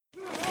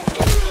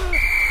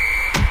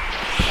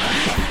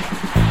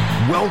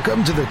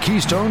Welcome to the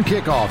Keystone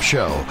Kickoff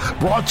Show,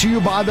 brought to you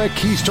by the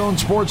Keystone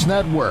Sports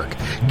Network.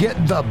 Get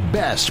the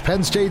best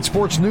Penn State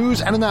sports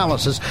news and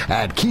analysis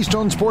at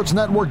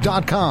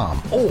KeystonesportsNetwork.com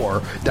or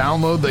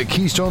download the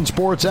Keystone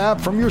Sports app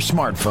from your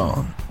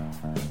smartphone.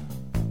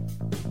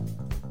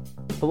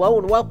 Hello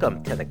and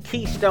welcome to the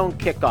Keystone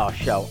Kickoff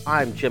Show.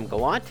 I'm Jim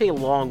Galante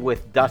along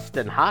with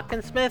Dustin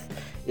Hockensmith.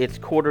 It's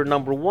quarter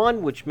number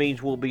one, which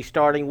means we'll be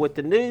starting with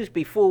the news.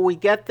 Before we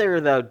get there,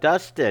 though,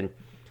 Dustin,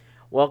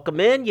 welcome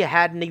in. You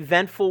had an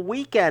eventful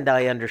weekend,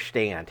 I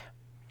understand.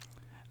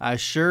 I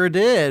sure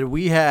did.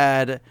 We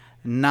had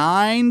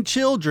 9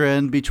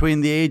 children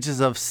between the ages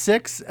of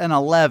 6 and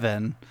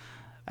 11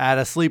 at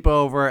a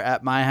sleepover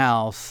at my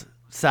house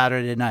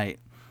Saturday night.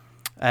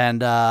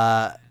 And,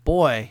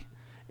 boy,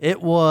 it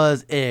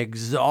was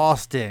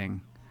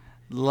exhausting.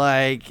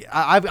 Like,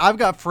 I've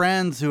got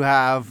friends who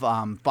have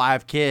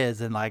 5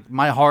 kids, and, like,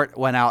 my heart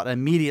went out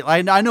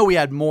immediately. I know we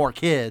had more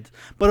kids,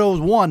 but it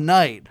was one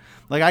night.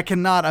 Like, I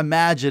cannot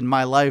imagine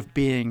my life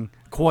being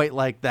quite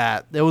like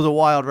that. It was a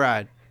wild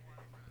ride.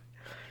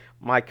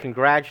 My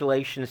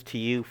congratulations to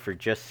you for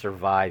just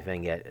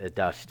surviving it,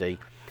 Dusty.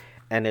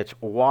 And it's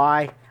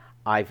why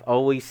I've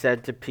always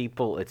said to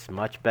people it's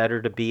much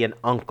better to be an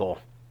uncle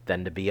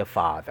than to be a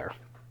father.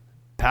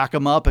 Pack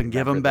them up and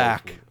give them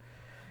back.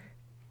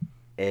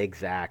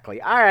 Exactly.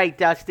 All right,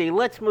 Dusty,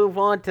 let's move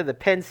on to the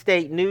Penn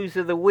State news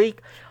of the week.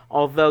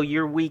 Although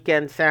your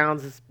weekend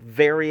sounds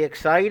very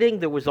exciting,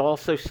 there was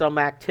also some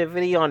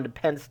activity on the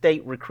Penn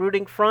State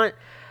recruiting front.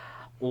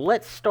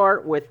 Let's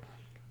start with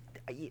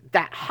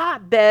that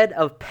hotbed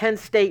of Penn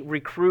State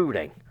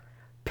recruiting.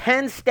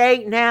 Penn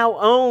State now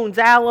owns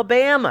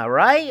Alabama,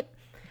 right?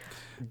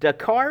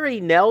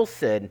 Dakari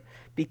Nelson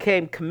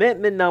became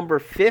commitment number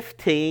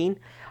 15.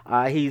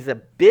 He's a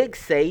big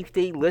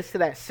safety,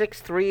 listed at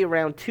 6'3",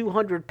 around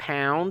 200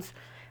 pounds,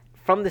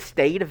 from the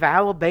state of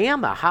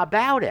Alabama. How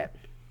about it?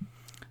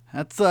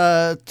 That's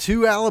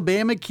 2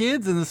 Alabama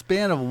kids in the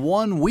span of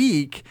 1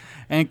 week.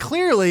 And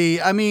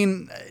clearly, I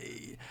mean,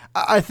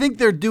 I think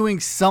they're doing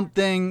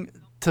something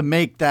to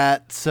make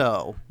that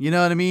so. You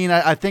know what I mean?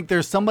 I think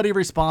there's somebody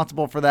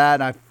responsible for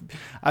that. And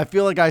I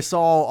feel like I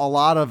saw a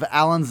lot of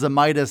Alan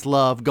Zamitis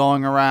love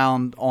going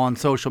around on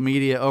social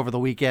media over the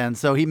weekend.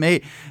 So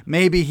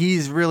maybe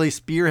he's really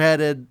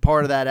spearheaded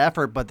part of that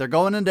effort, but they're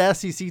going into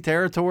SEC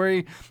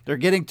territory. They're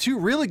getting 2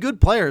 really good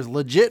players,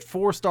 legit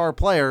 4-star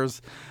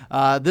players.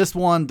 This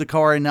one,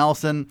 Dakari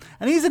Nelson,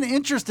 and he's an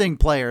interesting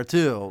player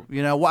too.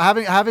 You know,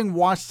 having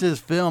watched his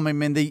film, I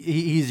mean,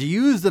 he's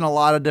used in a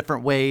lot of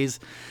different ways,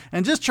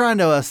 and just trying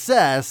to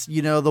assess,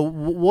 you know,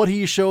 what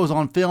he shows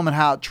on film and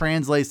how it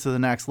translates to the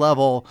next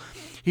level.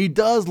 He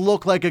does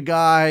look like a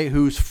guy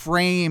whose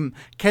frame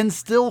can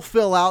still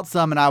fill out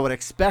some, and I would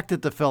expect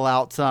it to fill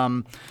out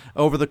some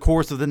over the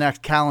course of the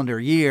next calendar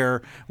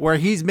year, where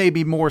he's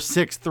maybe more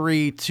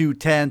 6'3",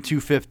 210,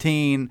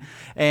 215,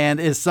 and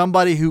is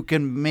somebody who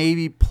can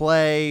maybe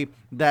play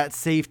that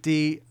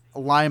safety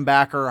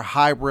linebacker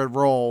hybrid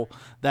role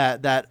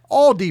that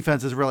all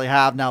defenses really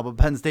have now, but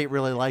Penn State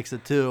really likes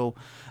it too.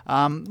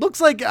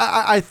 Looks like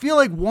I feel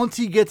like once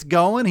he gets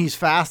going, he's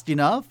fast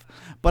enough.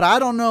 But I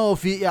don't know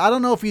if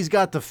he's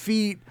got the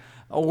feet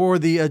or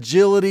the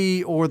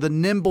agility or the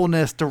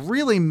nimbleness to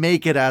really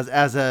make it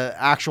as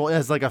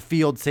like a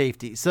field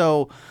safety.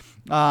 So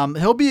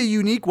he'll be a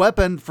unique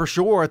weapon for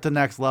sure at the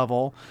next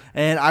level.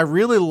 And I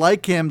really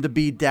like him to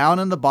be down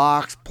in the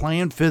box,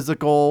 playing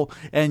physical,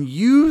 and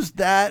use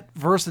that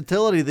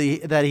versatility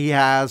that he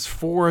has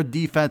for a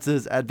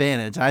defense's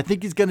advantage. And I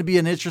think he's going to be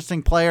an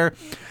interesting player.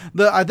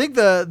 I think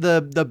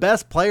the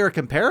best player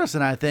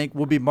comparison, I think,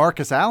 will be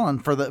Marcus Allen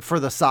for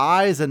the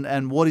size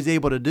and what he's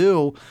able to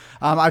do.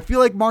 I feel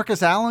like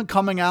Marcus Allen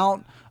coming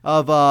out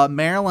of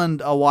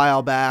Maryland a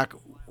while back,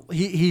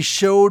 he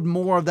showed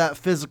more of that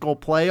physical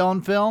play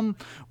on film,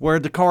 where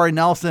Dakari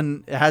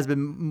Nelson has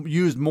been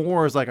used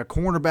more as like a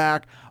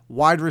cornerback,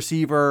 wide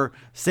receiver,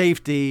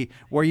 safety,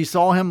 where you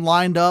saw him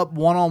lined up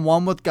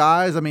one-on-one with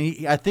guys. I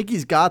mean, I think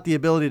he's got the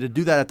ability to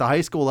do that at the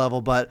high school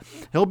level, but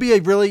he'll be a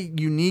really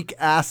unique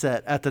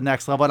asset at the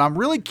next level. And I'm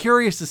really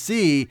curious to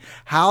see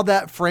how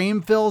that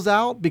frame fills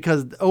out,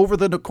 because over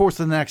the course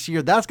of the next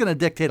year, that's going to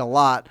dictate a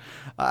lot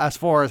as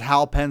far as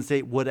how Penn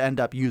State would end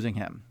up using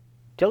him.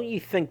 Don't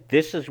you think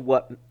this is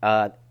what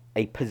a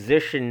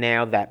position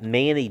now that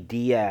Manny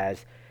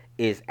Diaz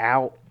is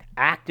out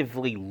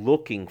actively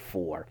looking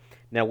for?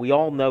 Now, we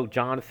all know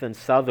Jonathan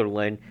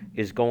Sutherland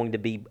is going to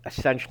be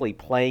essentially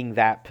playing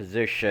that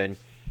position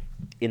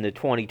in the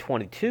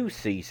 2022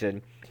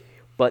 season,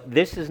 but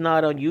this is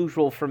not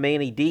unusual for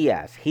Manny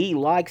Diaz. He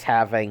likes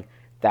having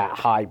that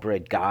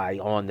hybrid guy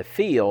on the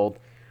field.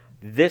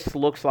 This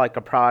looks like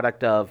a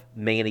product of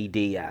Manny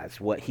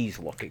Diaz, what he's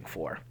looking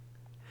for.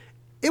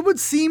 It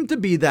would seem to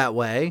be that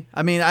way.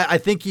 I mean, I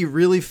think he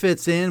really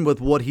fits in with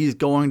what he's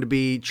going to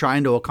be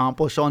trying to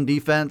accomplish on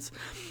defense.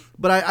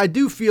 But I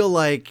do feel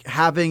like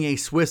having a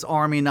Swiss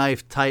Army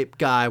knife type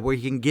guy where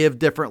you can give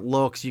different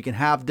looks, you can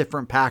have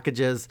different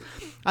packages.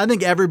 I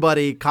think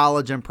everybody,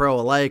 college and pro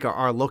alike,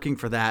 are looking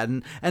for that.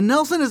 And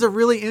Nelson is a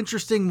really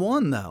interesting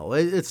one, though.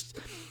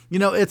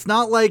 It's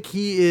not like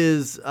he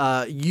is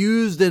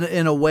used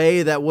in a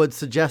way that would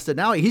suggest it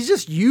now. He's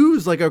just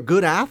used like a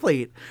good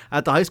athlete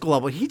at the high school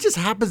level. He just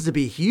happens to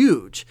be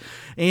huge.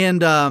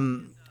 And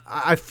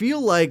I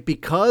feel like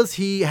because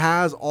he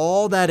has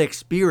all that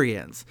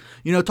experience,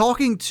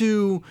 talking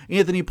to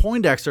Anthony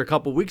Poindexter a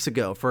couple weeks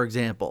ago, for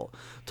example,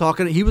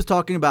 he was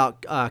talking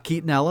about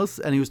Keaton Ellis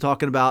and he was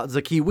talking about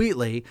Zakee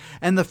Wheatley.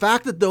 And the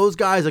fact that those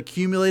guys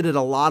accumulated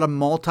a lot of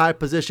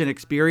multi-position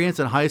experience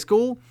in high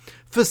school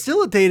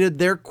facilitated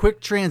their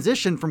quick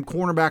transition from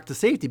cornerback to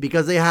safety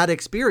because they had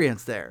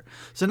experience there.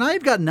 So now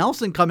you've got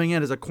Nelson coming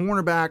in as a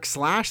cornerback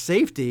 /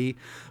 safety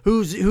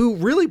who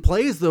really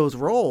plays those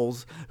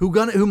roles,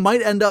 who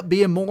might end up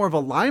being more of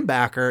a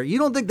linebacker. You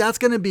don't think that's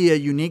going to be a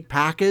unique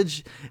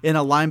package in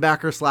a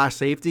linebacker /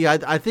 safety?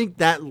 I think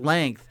that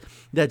length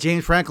that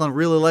James Franklin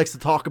really likes to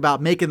talk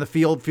about, making the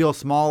field feel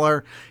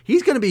smaller,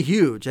 he's going to be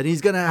huge, and he's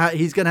going to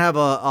have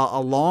a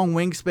long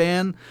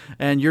wingspan,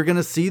 and you're going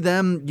to see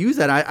them use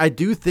that. I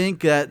do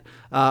think that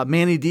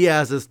Manny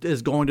Diaz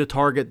is going to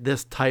target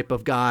this type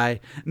of guy,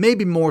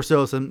 maybe more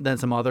so than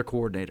some other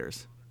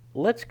coordinators.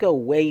 Let's go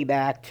way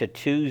back to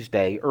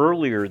Tuesday,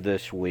 earlier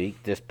this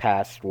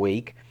past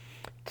week.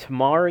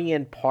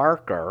 Tamarian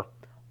Parker,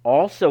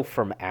 also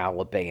from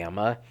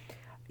Alabama,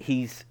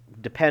 he's,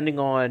 depending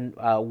on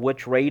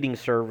which rating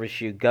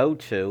service you go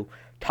to,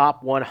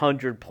 top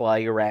 100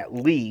 player at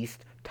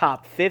least,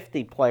 top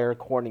 50 player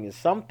according to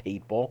some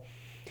people.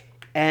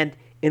 And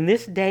in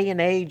this day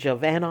and age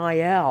of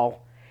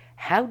NIL,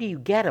 how do you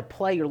get a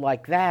player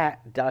like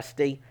that,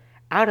 Dusty,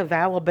 out of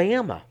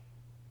Alabama?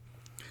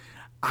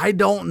 I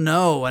don't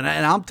know, and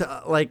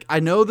I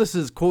know this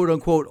is quote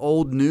unquote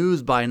old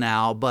news by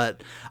now,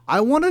 but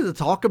I wanted to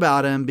talk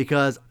about him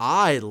because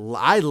I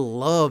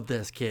love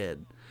this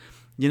kid.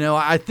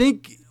 I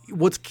think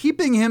what's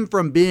keeping him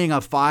from being a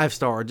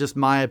 5-star, just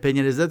my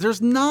opinion, is that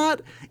there's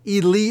not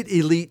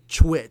elite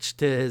twitch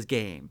to his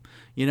game.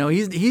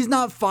 He's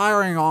not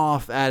firing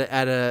off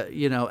at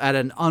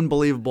an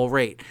unbelievable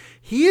rate.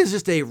 He is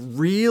just a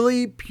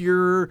really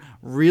pure,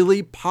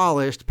 really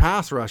polished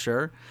pass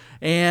rusher.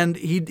 And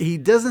he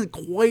doesn't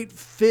quite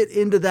fit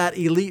into that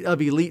elite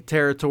of elite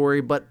territory,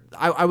 but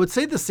I would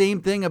say the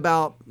same thing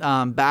about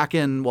back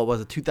in,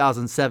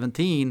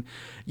 2017.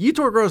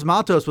 Yetur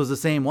Gross-Matos was the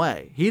same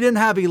way. He didn't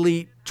have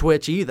elite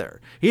twitch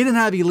either. He didn't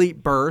have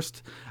elite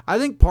burst. I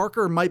think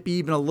Parker might be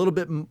even a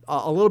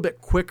little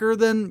bit quicker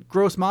than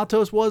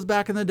Gross-Matos was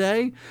back in the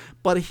day,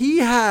 but he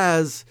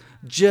has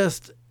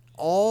just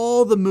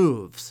all the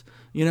moves.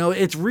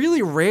 It's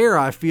really rare,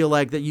 I feel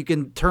like, that you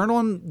can turn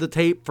on the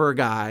tape for a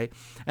guy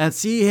and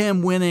see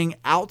him winning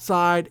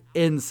outside,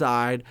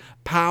 inside,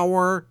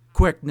 power,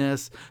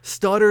 quickness,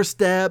 stutter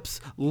steps,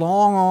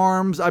 long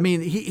arms. I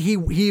mean,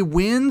 he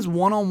wins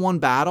one-on-one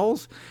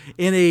battles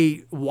in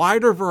a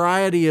wider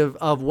variety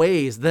of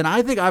ways than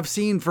I think I've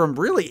seen from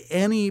really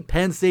any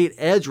Penn State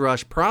edge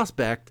rush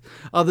prospect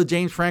of the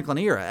James Franklin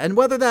era. And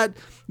whether that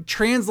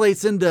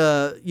translates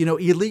into,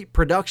 elite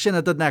production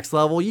at the next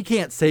level, you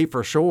can't say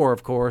for sure,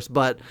 of course,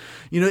 but,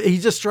 he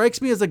just strikes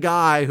me as a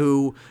guy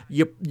who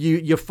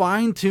you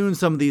fine-tune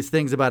some of these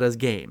things about his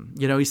game.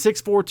 He's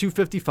 6'4",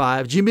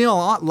 255.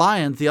 Jameel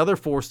Lyons, the other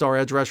 4-star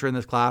edge rusher in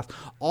this class,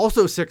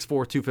 also 6'4",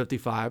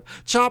 255.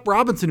 Chop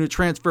Robinson, who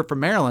transferred from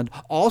Maryland,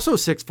 also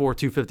 6'4",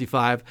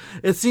 255.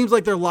 It seems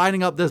like they're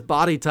lining up this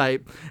body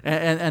type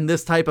and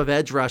this type of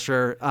edge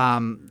rusher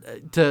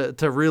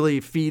to really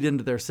feed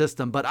into their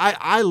system. But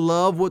I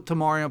love what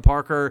Tamarian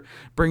Parker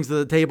brings to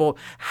the table.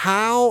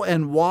 How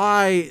and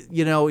why,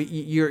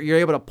 you're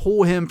able to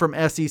pull him from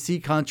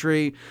SEC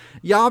country.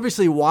 You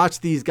obviously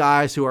watch these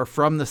guys who are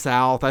from the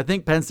South. I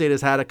think Penn State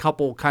has had a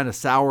couple kind of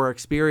sour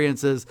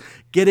experiences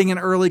getting an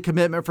early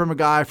commitment from a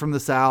guy from the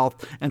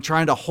South and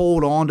trying to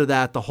hold on to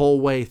that the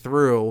whole way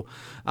through.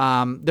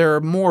 There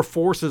are more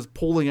forces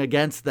pulling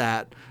against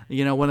that,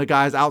 when a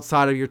guy's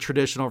outside of your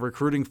traditional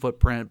recruiting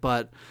footprint.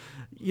 But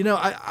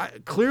I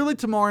clearly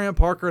Tamarian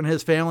Parker and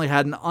his family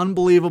had an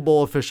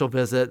unbelievable official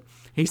visit.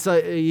 He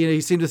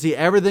seemed to see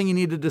everything he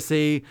needed to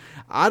see.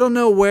 I don't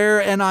know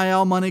where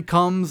NIL money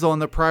comes on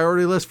the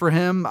priority list for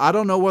him. I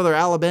don't know whether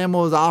Alabama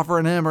was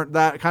offering him or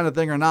that kind of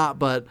thing or not,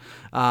 but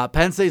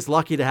Penn State's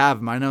lucky to have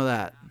him. I know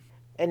that.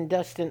 And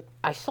Dustin,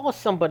 I saw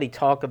somebody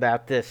talk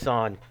about this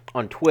on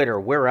Twitter,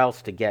 where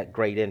else to get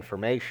great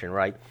information,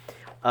 right?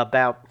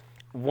 About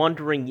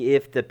wondering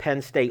if the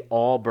Penn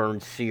State-Auburn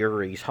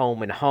series,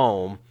 Home and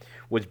Home,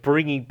 was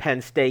bringing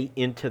Penn State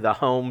into the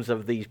homes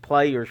of these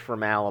players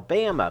from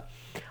Alabama.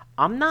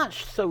 I'm not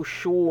so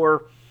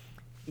sure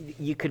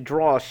you could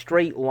draw a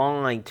straight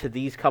line to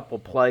these couple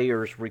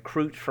players,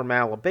 recruits from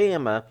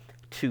Alabama,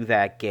 to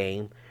that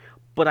game,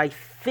 but I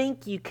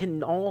think you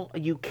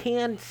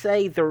can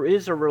say there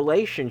is a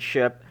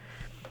relationship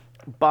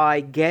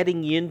by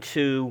getting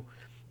into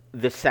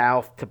the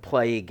South to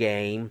play a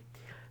game,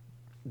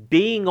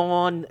 being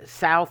on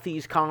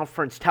Southeast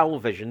Conference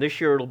television.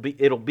 This year it'll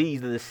be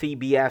the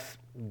CBS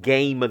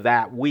game of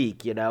that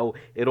week.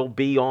 It'll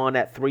be on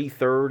at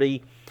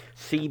 3:30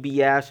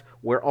 CBS,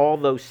 where all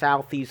those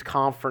Southeast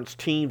Conference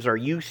teams are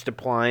used to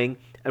playing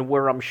and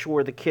where I'm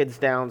sure the kids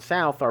down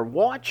south are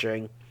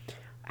watching,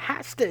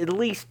 has to at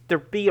least there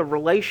be a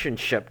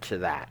relationship to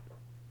that.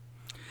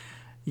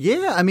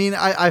 Yeah, I mean,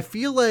 I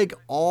feel like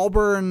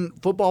Auburn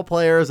football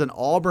players and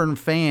Auburn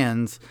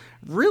fans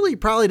really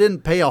probably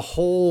didn't pay a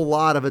whole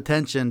lot of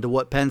attention to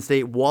what Penn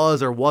State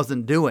was or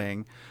wasn't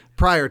doing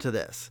prior to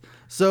this.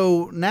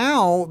 So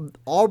now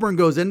Auburn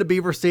goes into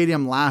Beaver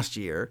Stadium last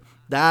year.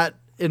 That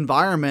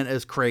environment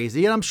is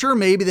crazy, and I'm sure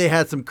maybe they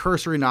had some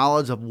cursory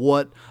knowledge of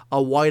what a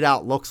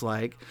whiteout looks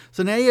like.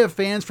 So now you have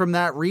fans from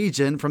that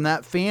region, from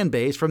that fan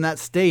base, from that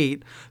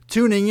state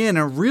tuning in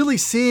and really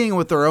seeing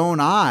with their own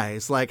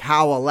eyes like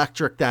how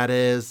electric that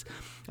is,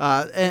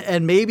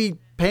 and maybe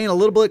paying a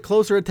little bit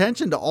closer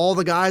attention to all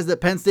the guys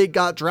that Penn State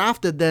got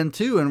drafted then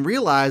too, and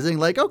realizing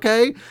like,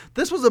 okay,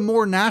 this was a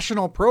more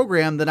national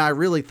program than I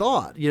really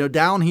thought. You know,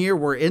 down here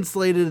we're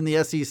insulated in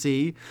the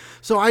SEC.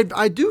 So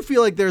I do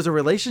feel like there's a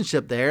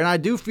relationship there, and I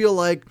do feel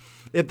like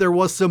if there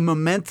was some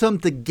momentum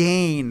to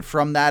gain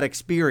from that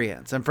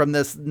experience and from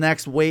this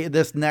next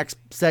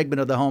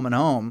segment of the home and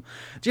home,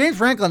 James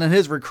Franklin and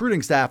his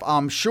recruiting staff,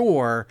 I'm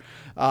sure,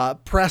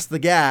 pressed the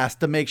gas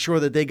to make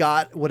sure that they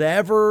got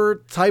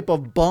whatever type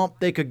of bump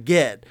they could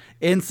get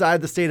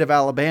inside the state of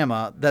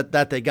Alabama,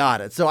 that they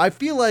got it. So I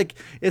feel like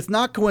it's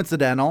not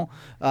coincidental.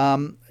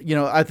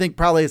 I think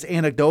probably it's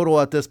anecdotal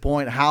at this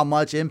point how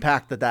much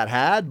impact that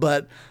had.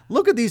 But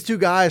look at these two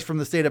guys from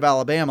the state of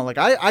Alabama. Like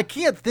I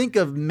can't think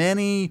of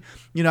many.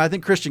 I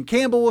think Christian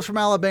Campbell was from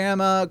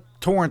Alabama.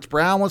 Torrance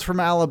Brown was from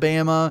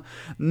Alabama.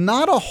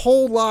 Not a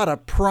whole lot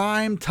of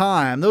prime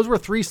time. Those were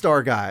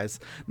 3-star guys.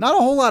 Not a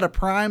whole lot of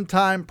prime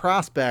time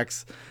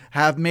prospects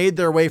have made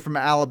their way from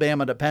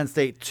Alabama to Penn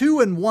State.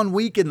 2 in 1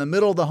 week in the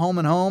middle of the home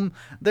and home.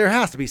 There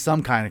has to be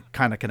some kind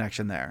of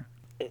connection there.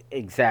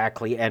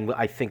 Exactly, and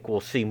I think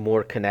we'll see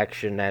more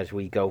connection as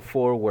we go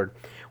forward.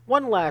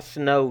 One last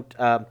note,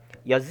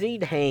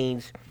 Yazeed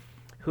Haynes,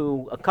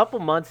 who a couple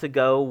months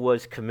ago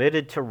was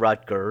committed to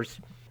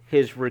Rutgers,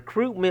 his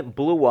recruitment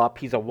blew up.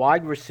 He's a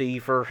wide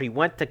receiver. He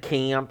went to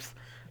camps,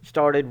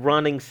 started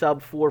running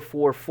sub-4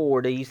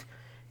 440s,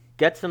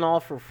 gets an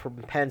offer from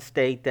Penn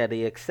State that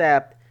he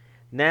accepts,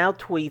 now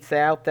tweets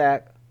out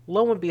that,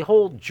 lo and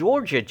behold,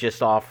 Georgia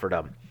just offered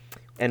him.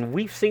 And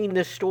we've seen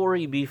this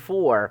story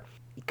before.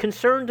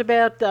 Concerned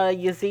about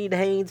Yazeed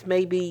Haynes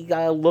maybe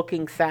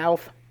looking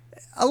south?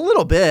 A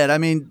little bit. I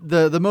mean,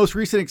 the most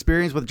recent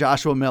experience with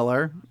Joshua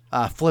Miller,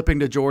 flipping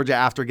to Georgia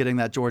after getting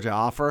that Georgia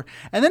offer.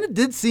 And then it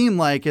did seem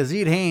like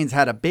Yazeed Haynes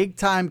had a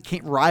big-time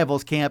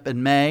rivals camp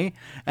in May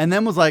and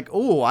then was like,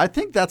 oh, I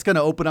think that's going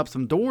to open up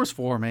some doors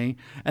for me.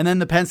 And then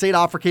the Penn State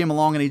offer came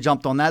along and he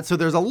jumped on that. So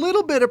there's a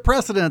little bit of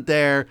precedent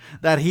there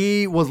that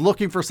he was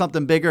looking for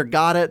something bigger,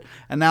 got it,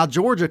 and now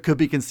Georgia could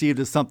be conceived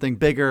as something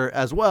bigger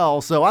as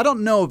well. So I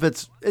don't know if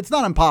it's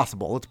not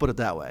impossible. Let's put it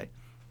that way.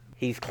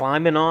 He's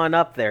climbing on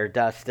up there,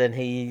 Dustin.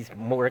 He's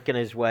working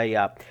his way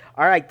up.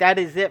 All right, that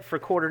is it for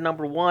quarter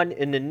number 1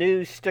 in the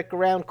news. Stick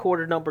around.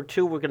 Quarter number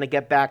 2, we're going to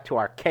get back to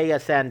our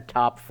KSN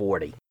Top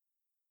 40.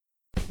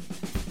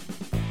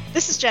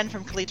 This is Jen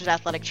from Collegiate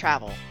Athletic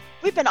Travel.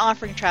 We've been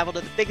offering travel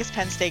to the biggest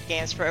Penn State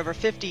games for over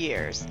 50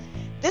 years.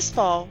 This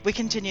fall, we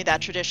continue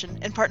that tradition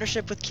in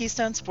partnership with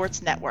Keystone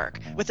Sports Network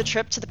with a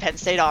trip to the Penn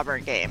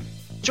State-Auburn game.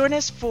 Join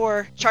us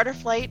for charter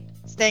flight,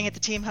 staying at the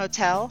team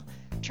hotel,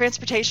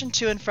 transportation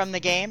to and from the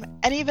game,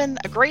 and even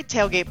a great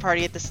tailgate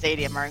party at the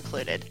stadium are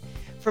included.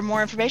 For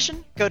more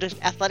information, go to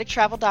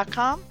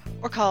athletictravel.com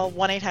or call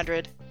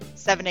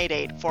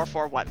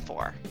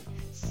 1-800-788-4414.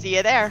 See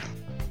you there.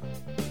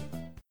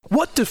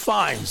 What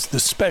defines the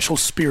special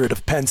spirit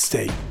of Penn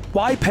State?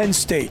 Why Penn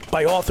State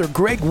by author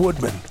Greg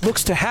Woodman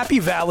looks to Happy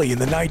Valley in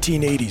the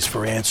 1980s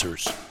for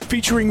answers.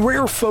 Featuring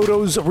rare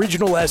photos,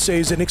 original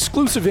essays, and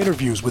exclusive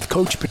interviews with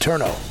Coach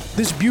Paterno.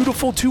 This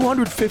beautiful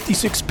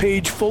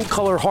 256-page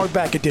full-color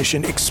hardback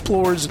edition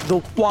explores the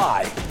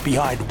why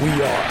behind We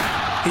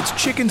Are. It's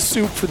chicken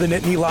soup for the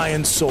Nittany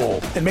Lions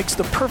soul and makes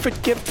the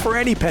perfect gift for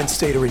any Penn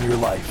Stater in your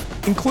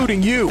life,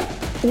 including you.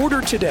 Order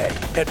today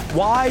at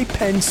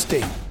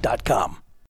whypennstate.com.